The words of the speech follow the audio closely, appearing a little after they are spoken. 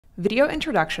Video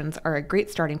introductions are a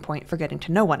great starting point for getting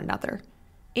to know one another.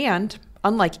 And,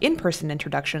 unlike in-person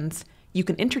introductions, you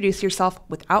can introduce yourself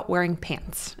without wearing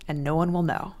pants, and no one will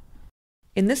know.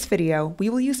 In this video,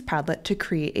 we will use Padlet to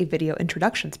create a video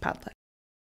introductions Padlet.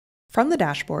 From the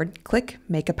dashboard, click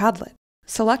Make a Padlet.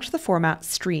 Select the format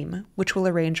Stream, which will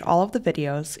arrange all of the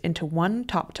videos into one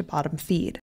top-to-bottom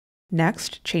feed.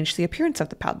 Next, change the appearance of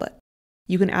the Padlet.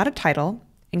 You can add a title,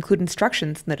 include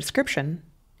instructions in the description,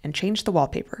 and change the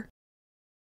wallpaper.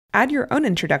 Add your own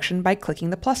introduction by clicking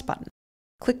the plus button.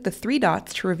 Click the three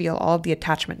dots to reveal all of the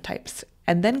attachment types,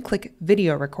 and then click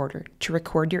Video Recorder to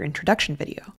record your introduction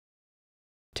video.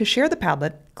 To share the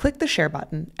Padlet, click the Share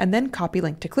button and then copy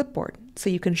link to clipboard so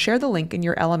you can share the link in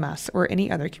your LMS or any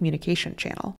other communication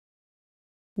channel.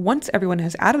 Once everyone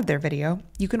has added their video,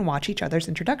 you can watch each other's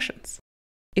introductions.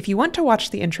 If you want to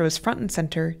watch the intros front and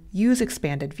center, use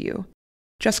Expanded View.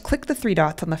 Just click the three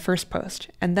dots on the first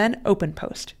post and then Open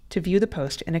Post to view the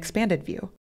post in Expanded View.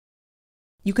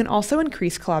 You can also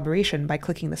increase collaboration by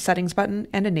clicking the Settings button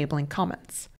and enabling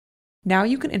comments. Now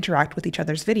you can interact with each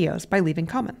other's videos by leaving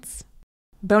comments.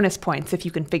 Bonus points if you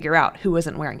can figure out who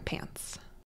isn't wearing pants.